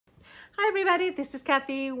Hi everybody, this is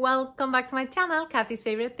Kathy. Welcome back to my channel, Kathy's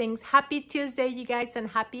Favorite Things. Happy Tuesday, you guys, and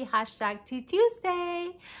happy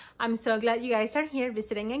 #Tuesday. I'm so glad you guys are here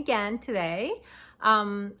visiting again today.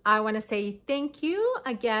 I want to say thank you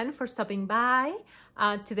again for stopping by.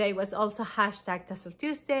 Today was also #Tassel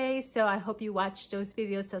Tuesday, so I hope you watched those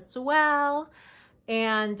videos as well.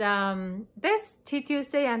 And this Tea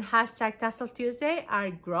Tuesday and #Tassel Tuesday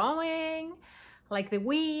are growing like the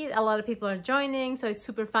weed. A lot of people are joining, so it's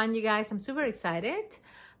super fun, you guys. I'm super excited.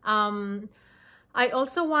 I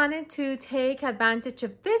also wanted to take advantage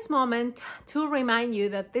of this moment to remind you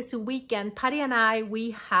that this weekend, Patti and I,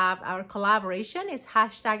 we have our collaboration. It's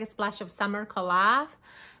 #Splash of Summer Collab,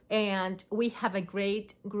 and we have a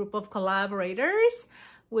great group of collaborators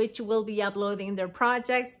which will be uploading their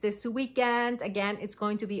projects this weekend. Again, it's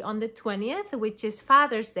going to be on the 20th, which is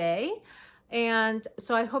Father's Day. And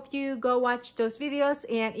so I hope you go watch those videos.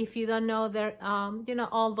 And if you don't know their,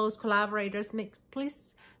 all those collaborators,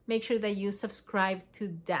 please make sure that you subscribe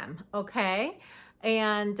to them, okay?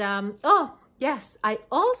 And oh yes, I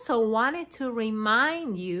also wanted to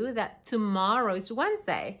remind you that tomorrow is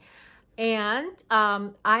Wednesday, and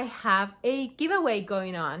I have a giveaway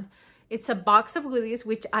going on. It's a box of goodies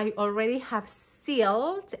which I already have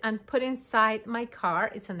sealed and put inside my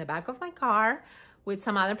car. It's in the back of my car, with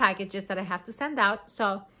some other packages that I have to send out.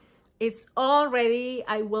 So it's all ready.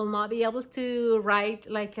 I will not be able to write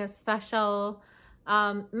like a special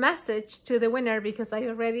message to the winner because I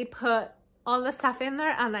already put all the stuff in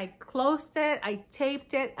there and I closed it, I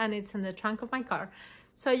taped it, and it's in the trunk of my car.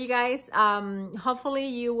 So you guys, hopefully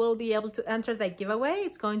you will be able to enter the giveaway.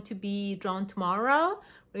 It's going to be drawn tomorrow.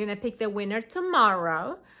 We're gonna pick the winner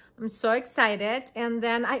tomorrow. I'm so excited. And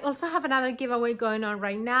then I also have another giveaway going on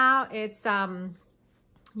right now. It's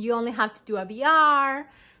you only have to do a VR,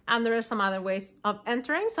 and there are some other ways of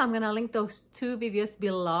entering. So I'm gonna link those two videos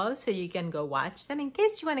below so you can go watch them in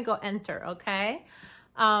case you wanna go enter, okay?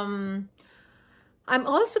 I'm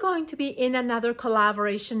also going to be in another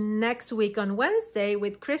collaboration next week on Wednesday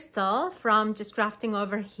with Crystal from Just Crafting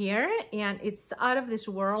over here. And it's Out of This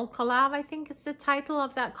World collab, I think it's the title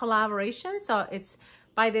of that collaboration. So it's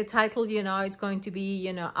by the title, it's going to be,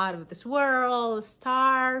 out of this world,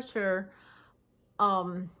 stars, or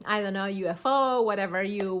I don't know, UFO, whatever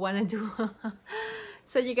you want to do.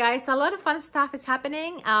 So you guys, a lot of fun stuff is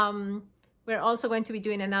happening. We're also going to be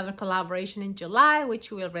doing another collaboration in July,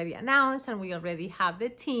 which we already announced, and we already have the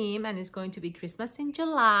team, and it's going to be Christmas in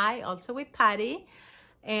July, also with Patti.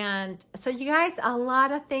 And so you guys, a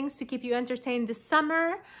lot of things to keep you entertained this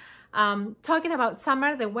summer. Talking about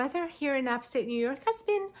summer, the weather here in upstate New York has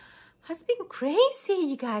been crazy,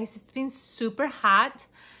 you guys. It's been super hot.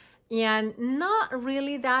 And not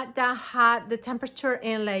really that hot. The temperature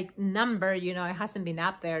in like number, it hasn't been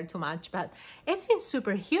up there too much, but it's been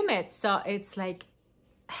super humid. So it's like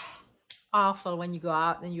awful when you go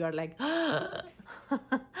out and you are like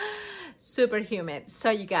super humid. So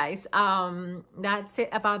you guys, that's it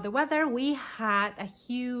about the weather. We had a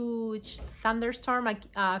huge thunderstorm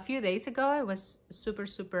a few days ago. It was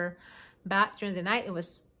super bad during the night. It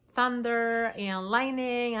was thunder and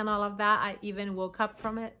lightning and all of that. I even woke up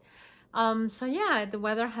from it. So yeah, the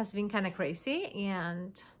weather has been kind of crazy,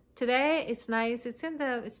 and today it's nice.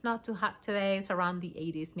 It's not too hot today. It's around the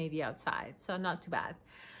 80s maybe outside, so not too bad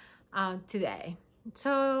today.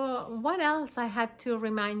 So what else I had to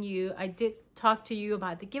remind you? I did talk to you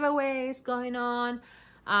about the giveaways going on.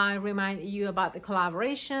 I reminded you about the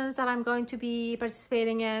collaborations that I'm going to be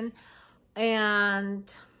participating in,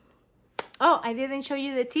 and oh, I didn't show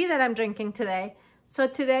you the tea that I'm drinking today. So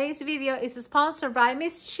today's video is sponsored by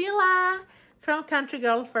Miss Sheila from Country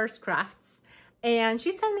Girl First Crafts. And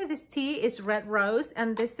she sent me this tea. It's red rose,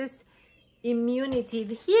 and this is immunity.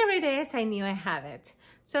 Here it is. I knew I had it.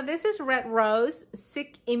 So this is red rose,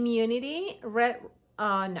 sick immunity,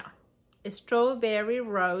 strawberry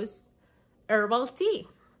rose herbal tea.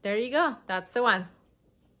 There you go. That's the one.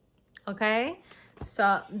 Okay.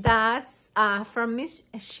 So that's from Miss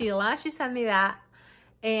Sheila. She sent me that,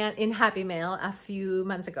 and in Happy Mail a few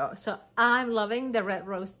months ago. So I'm loving the red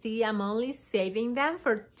rose tea. I'm only saving them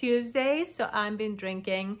for Tuesdays. So I've been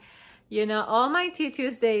drinking, all my Tea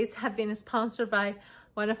Tuesdays have been sponsored by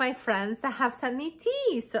one of my friends that have sent me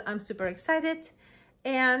tea. So I'm super excited.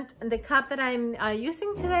 And the cup that I'm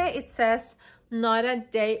using today, it says, "Not a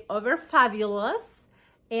day over fabulous."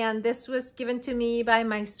 And this was given to me by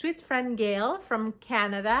my sweet friend Gail from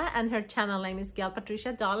Canada, and her channel name is Gail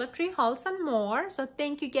Patricia Dollar Tree Hauls and More. So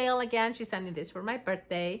thank you, Gail, again. She sent me this for my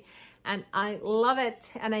birthday, and I love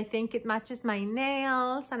it. And I think it matches my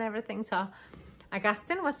nails and everything. So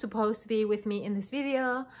Augustine was supposed to be with me in this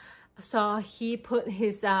video. So he put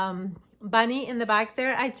his bunny in the back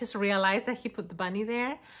there. I just realized that he put the bunny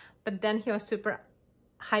there, but then he was super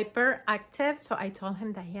hyper active, so I told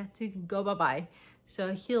him that he had to go bye-bye.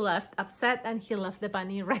 So he left upset, and he left the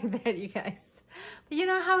bunny right there, you guys. But you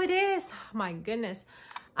know how it is. Oh, my goodness,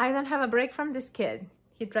 I don't have a break from this kid.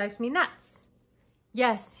 He drives me nuts.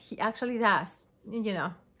 Yes, he actually does. You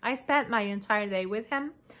know, I spent my entire day with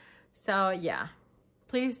him, so yeah,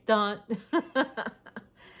 please don't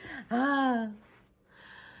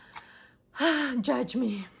judge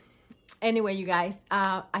me. Anyway, you guys,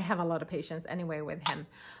 I have a lot of patience anyway with him.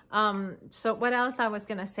 So what else I was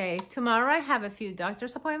gonna say? Tomorrow I have a few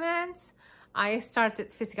doctor's appointments. I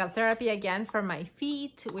started physical therapy again for my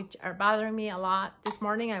feet, which are bothering me a lot. This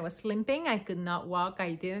morning I was limping. I could not walk.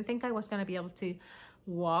 I didn't think I was gonna be able to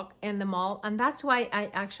walk in the mall, and that's why I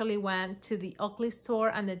actually went to the Oakley store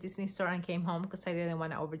and the Disney store and came home, because I didn't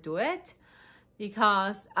want to overdo it,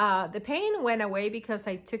 because the pain went away because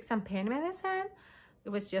I took some pain medicine. It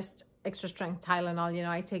was just extra strength Tylenol. You know,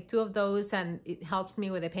 I take 2 of those and it helps me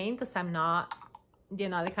with the pain, because I'm not, you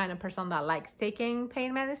know, the kind of person that likes taking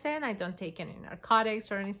pain medicine. I don't take any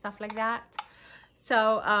narcotics or any stuff like that.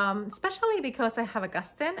 So especially because I have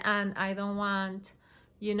Augustine and I don't want,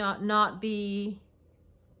 you know, not be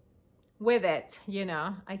with it, you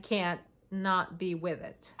know, I can't not be with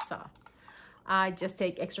it. So I just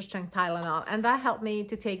take extra strength Tylenol, and that helped me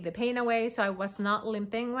to take the pain away. So I was not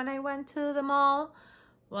limping when I went to the mall.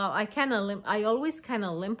 Well, I kind of limp. I always kind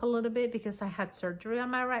of limp a little bit because I had surgery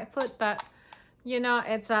on my right foot, but you know,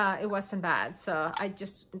 it wasn't bad. So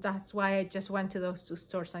that's why I just went to those 2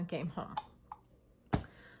 stores and came home.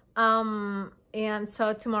 And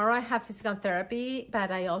so tomorrow I have physical therapy, but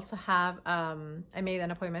I also have, I made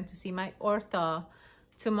an appointment to see my ortho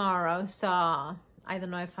tomorrow. So I don't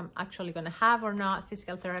know if I'm actually going to have or not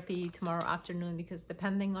physical therapy tomorrow afternoon, because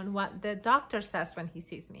depending on what the doctor says when he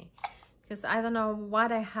sees me, because I don't know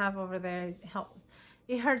what I have over there.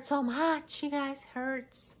 It hurts so much, you guys,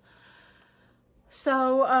 hurts.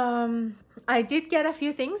 So, I did get a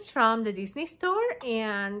few things from the Disney store,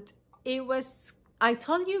 and I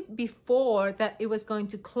told you before that it was going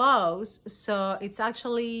to close, so it's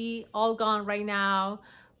actually all gone right now.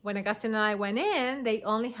 When Augustine and I went in, they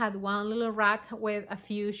only had one little rack with a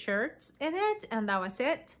few shirts in it, and that was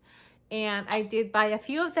it. And I did buy a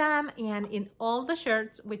few of them, and in all the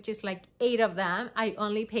shirts, which is like 8 of them, I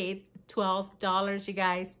only paid $12, you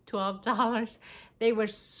guys, $12. They were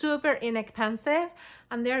super inexpensive,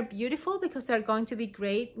 and they're beautiful because they're going to be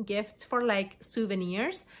great gifts for like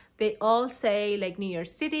souvenirs. They all say like New York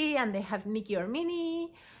City, and they have Mickey or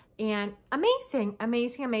Minnie, and amazing,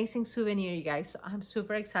 amazing, amazing souvenir, you guys. So I'm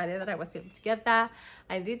super excited that I was able to get that.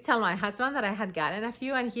 I did tell my husband that I had gotten a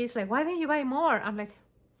few, and he's like, why didn't you buy more? I'm like,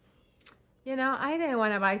 you know, I didn't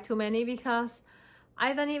want to buy too many because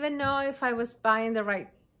I don't even know if I was buying the right,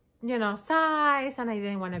 you know, size, and I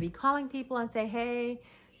didn't want to be calling people and say, hey,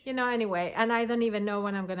 you know, anyway, and I don't even know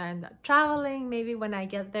when I'm gonna end up traveling. Maybe when I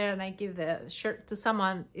get there and I give the shirt to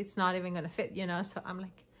someone, it's not even gonna fit, you know. So I'm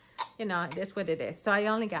like, you know, it is what it is. So I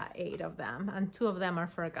only got 8 of them, and 2 of them are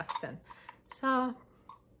for Augustine. So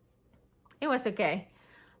it was okay.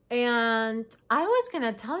 And I was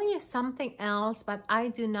gonna tell you something else, but I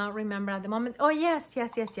do not remember at the moment. Oh yes,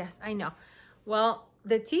 I know. Well,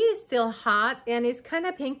 the tea is still hot, and it's kind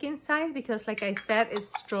of pink inside because, like I said,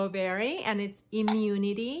 it's strawberry and it's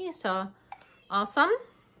immunity. So awesome.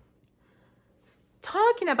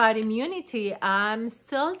 Talking about immunity, I'm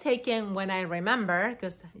still taking when I remember,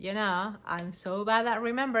 because you know I'm so bad at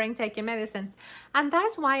remembering taking medicines, and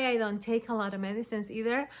that's why I don't take a lot of medicines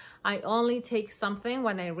either. I only take something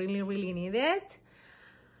when I really, really need it.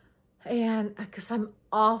 And because I'm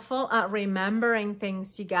awful at remembering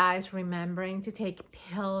things, you guys. Remembering to take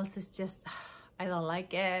pills is just, I don't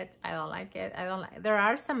like it. I don't like it. There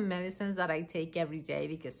are some medicines that I take every day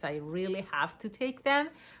because I really have to take them.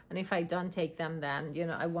 And if I don't take them, then, you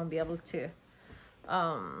know, I won't be able to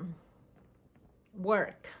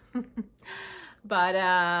work.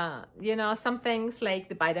 But, you know, some things like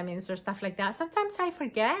the vitamins or stuff like that, sometimes I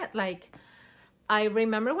forget. Like, I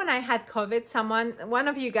remember when I had COVID, one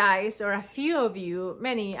of you guys, or a few of you,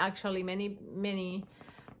 many actually, many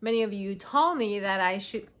of you told me that I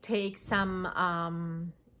should take some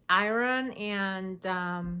iron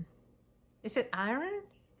and, is it iron?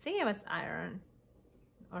 I think it was iron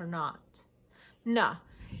or not. No,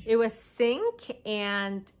 it was zinc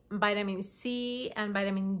and vitamin C and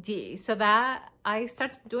vitamin D. So that I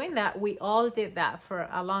started doing that. We all did that for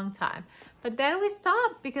a long time. But then we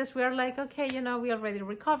stopped because we were like, okay, you know, we already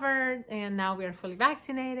recovered and now we are fully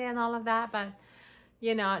vaccinated and all of that. But,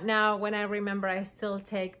 you know, now when I remember, I still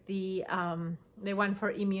take the one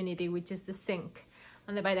for immunity, which is the zinc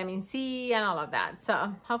and the vitamin C and all of that.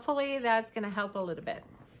 So hopefully that's gonna help a little bit.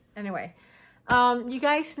 Anyway, you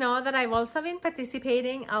guys know that I've also been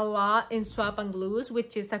participating a lot in Swap and Glues,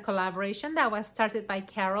 which is a collaboration that was started by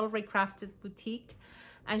Carol, Recrafted Boutique,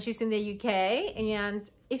 and she's in the UK. And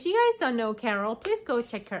if you guys don't know Carol, please go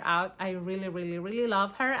check her out. I really, really, really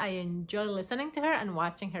love her. I enjoy listening to her and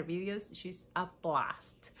watching her videos. She's a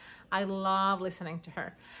blast. I love listening to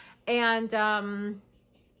her. And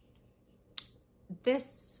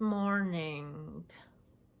this morning,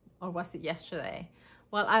 or was it yesterday?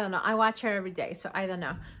 Well, I don't know. I watch her every day, so I don't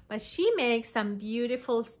know. But she makes some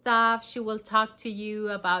beautiful stuff. She will talk to you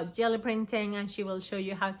about jelly printing, and she will show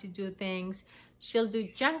you how to do things. She'll do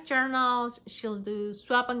junk journals. She'll do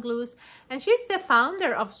Swap and Glues. And she's the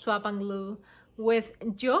founder of Swap and Glue with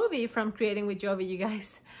Jovi from Creating with Jovi, you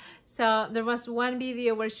guys. So there was one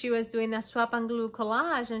video where she was doing a Swap and Glue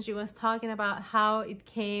collage, and she was talking about how it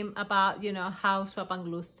came about, you know, how Swap and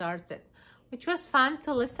Glue started, which was fun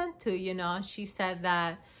to listen to. You know, she said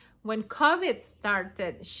that when COVID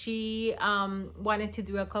started, she wanted to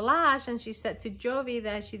do a collage, and she said to Jovi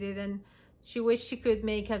that she wished she could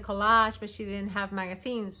make a collage, but she didn't have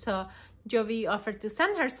magazines. So Jovi offered to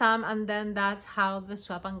send her some, and then that's how the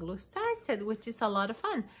Swap and Glue started, which is a lot of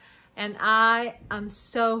fun. And I am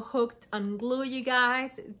so hooked on glue, you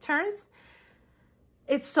guys.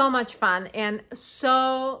 It's so much fun, and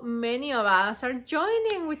so many of us are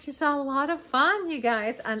joining, which is a lot of fun, you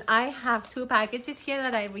guys. And I have 2 packages here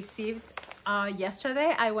that I received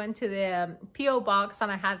yesterday. I went to the P.O. box and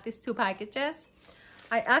I had these 2 packages.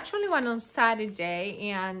 I actually went on Saturday,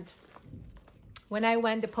 and when I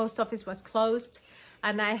went, the post office was closed,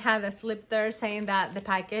 and I had a slip there saying that the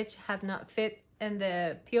package had not fit in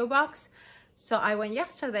the P.O. box. So I went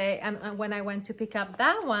yesterday, and when I went to pick up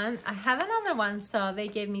that one, I had another one. So they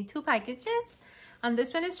gave me 2 packages. And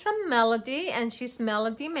this one is from Melody, and she's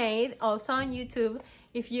MelodiMade, also on YouTube.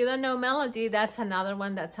 If you don't know Melody, that's another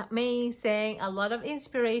one that's amazing. A lot of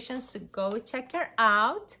inspiration, so go check her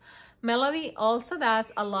out. Melody also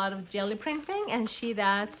does a lot of jelly printing, and she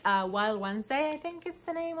does Wild Wednesday, I think it's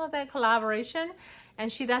the name of the collaboration.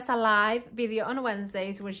 And she does a live video on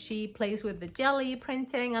Wednesdays where she plays with the jelly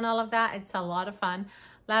printing and all of that. It's a lot of fun.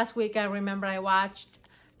 Last week, I remember I watched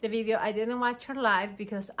the video. I didn't watch her live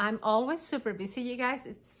because I'm always super busy, you guys.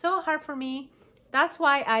 It's so hard for me. That's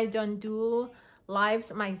why I don't do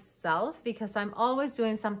lives myself, because I'm always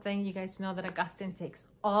doing something. You guys know that Augustine takes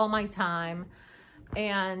all my time,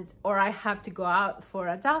 or I have to go out for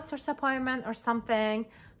a doctor's appointment or something.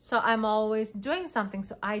 So I'm always doing something,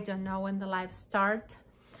 so I don't know when the lives start.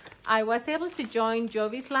 I was able to join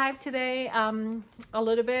Jovi's live today a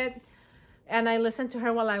little bit, and I listened to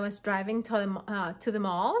her while I was driving to the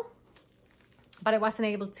mall, but I wasn't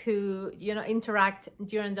able to, you know, interact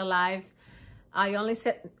during the live. I only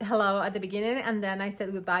said hello at the beginning, and then I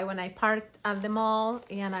said goodbye when I parked at the mall,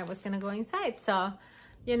 and I was gonna go inside. So,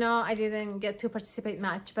 you know, I didn't get to participate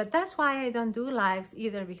much, but that's why I don't do lives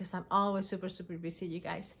either, because I'm always super, super busy, you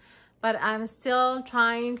guys. But I'm still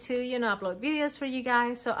trying to, you know, upload videos for you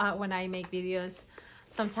guys. So when I make videos,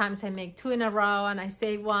 sometimes I make 2 in a row and I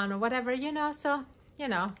save one or whatever, you know. So, you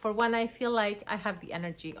know, for when I feel like I have the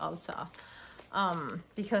energy also,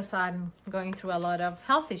 because I'm going through a lot of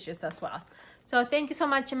health issues as well. So thank you so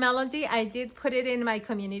much, Melody. I did put it in my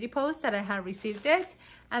community post that I have received it.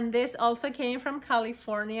 And this also came from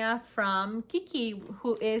California, from Kiki,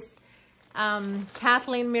 who is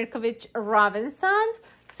Kathleen Mirkovich Robinson.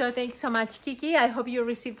 So thank you so much, Kiki. I hope you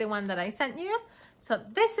received the one that I sent you. So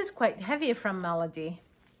this is quite heavy from Melody.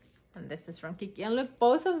 And this is from Kiki. And look,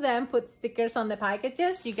 both of them put stickers on the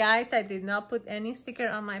packages. You guys, I did not put any sticker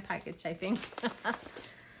on my package, I think.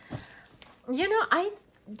 You know, I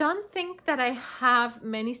don't think that I have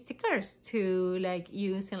many stickers to like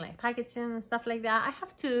use in like packaging and stuff like that.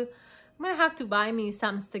 I'm gonna have to buy me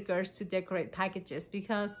some stickers to decorate packages,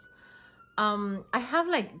 because I have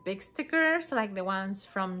like big stickers, like the ones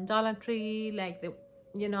from Dollar Tree, like the,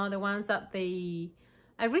 you know, the ones that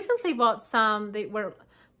I recently bought some. They were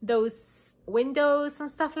those windows and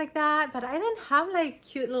stuff like that, but I don't have like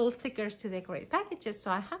cute little stickers to decorate packages,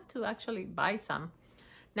 so I have to actually buy some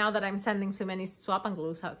now that I'm sending so many Swap and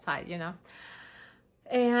Glues outside, you know.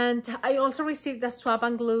 And I also received a Swap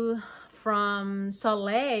and Glue from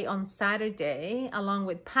Solae on Saturday, along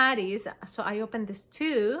with Patti's. So I opened those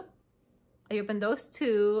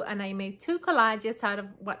 2, and I made 2 collages out of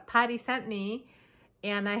what Patti sent me.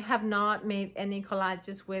 And I have not made any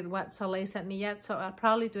collages with what Solae sent me yet, so I'll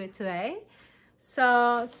probably do it today.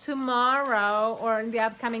 So tomorrow or in the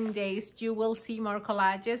upcoming days, you will see more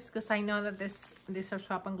collages, because I know that these are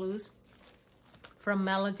swap and glues from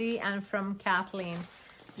Melody and from Kathleen,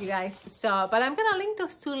 you guys. So, but I'm gonna link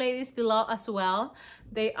those two ladies below as well.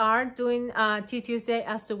 They are doing Tea Tuesday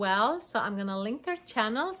as well. So I'm gonna link their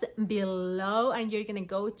channels below, and you're gonna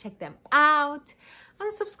go check them out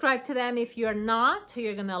and subscribe to them. If you're not,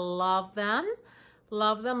 you're gonna love them.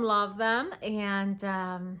 Love them, love them. And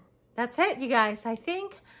that's it, you guys. I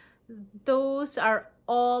think those are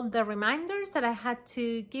all the reminders that I had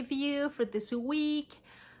to give you for this week.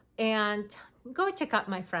 And go check out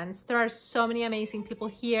my friends. There are so many amazing people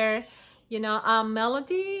here. You know,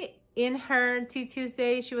 Melody, in her Tea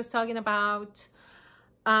Tuesday, she was talking about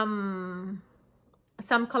some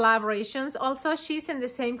collaborations. Also, she's in the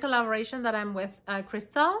same collaboration that I'm with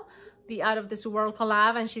Crystal, the Out of This World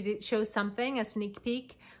collab, and she did show something, a sneak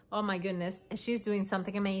peek. Oh my goodness, she's doing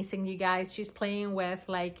something amazing, you guys. She's playing with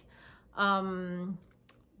like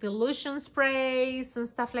illusion sprays and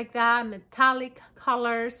stuff like that, metallic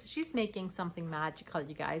colors. She's making something magical,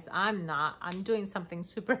 you guys. I'm doing something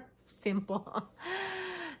super simple,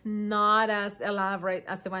 not as elaborate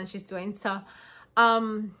as the one she's doing. So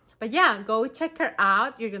but yeah, go check her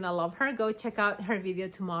out. You're gonna love her. Go check out her video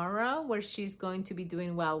tomorrow where she's going to be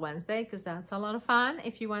doing Well Wednesday, because that's a lot of fun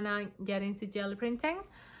if you want to get into jelly printing.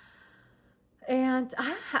 And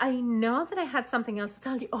I know that I had something else to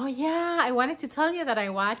tell you. Oh yeah, I wanted to tell you that I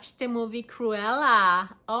watched the movie Cruella.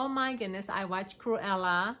 Oh my goodness, I watched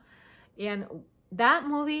Cruella. And that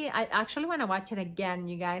movie, I actually want to watch it again,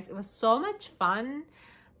 you guys. It was so much fun.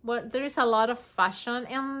 But there's a lot of fashion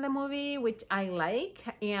in the movie, which I like.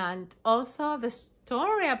 And also the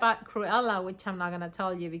story about Cruella, which I'm not going to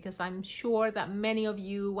tell you because I'm sure that many of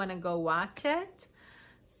you want to go watch it.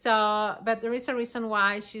 So, but there is a reason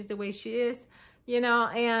why she's the way she is, you know,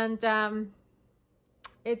 and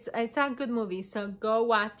it's a good movie. So go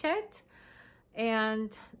watch it. And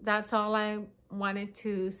that's all I wanted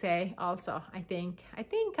to say also. I think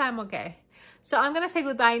I'm okay. So I'm gonna say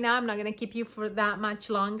goodbye now. I'm not gonna keep you for that much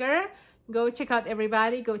longer. Go check out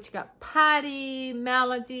everybody. Go check out Patti,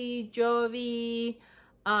 Melody, Jovi,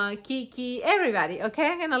 Kiki, everybody. Okay,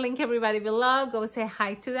 I'm gonna link everybody below. Go say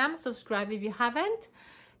hi to them. Subscribe if you haven't.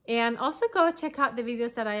 And also go check out the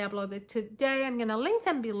videos that I uploaded today. I'm gonna link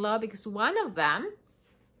them below because one of them,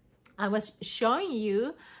 I was showing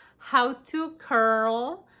you how to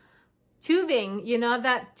curl tubing, you know,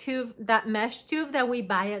 that tube, that mesh tube that we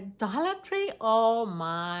buy at Dollar Tree. Oh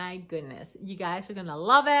my goodness, you guys are gonna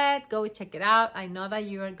love it. Go check it out. I know that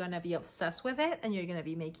you are gonna be obsessed with it and you're gonna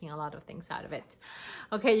be making a lot of things out of it.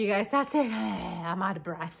 Okay, you guys, that's it. I'm out of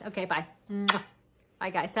breath. Okay, bye. Bye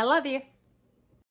guys, I love you.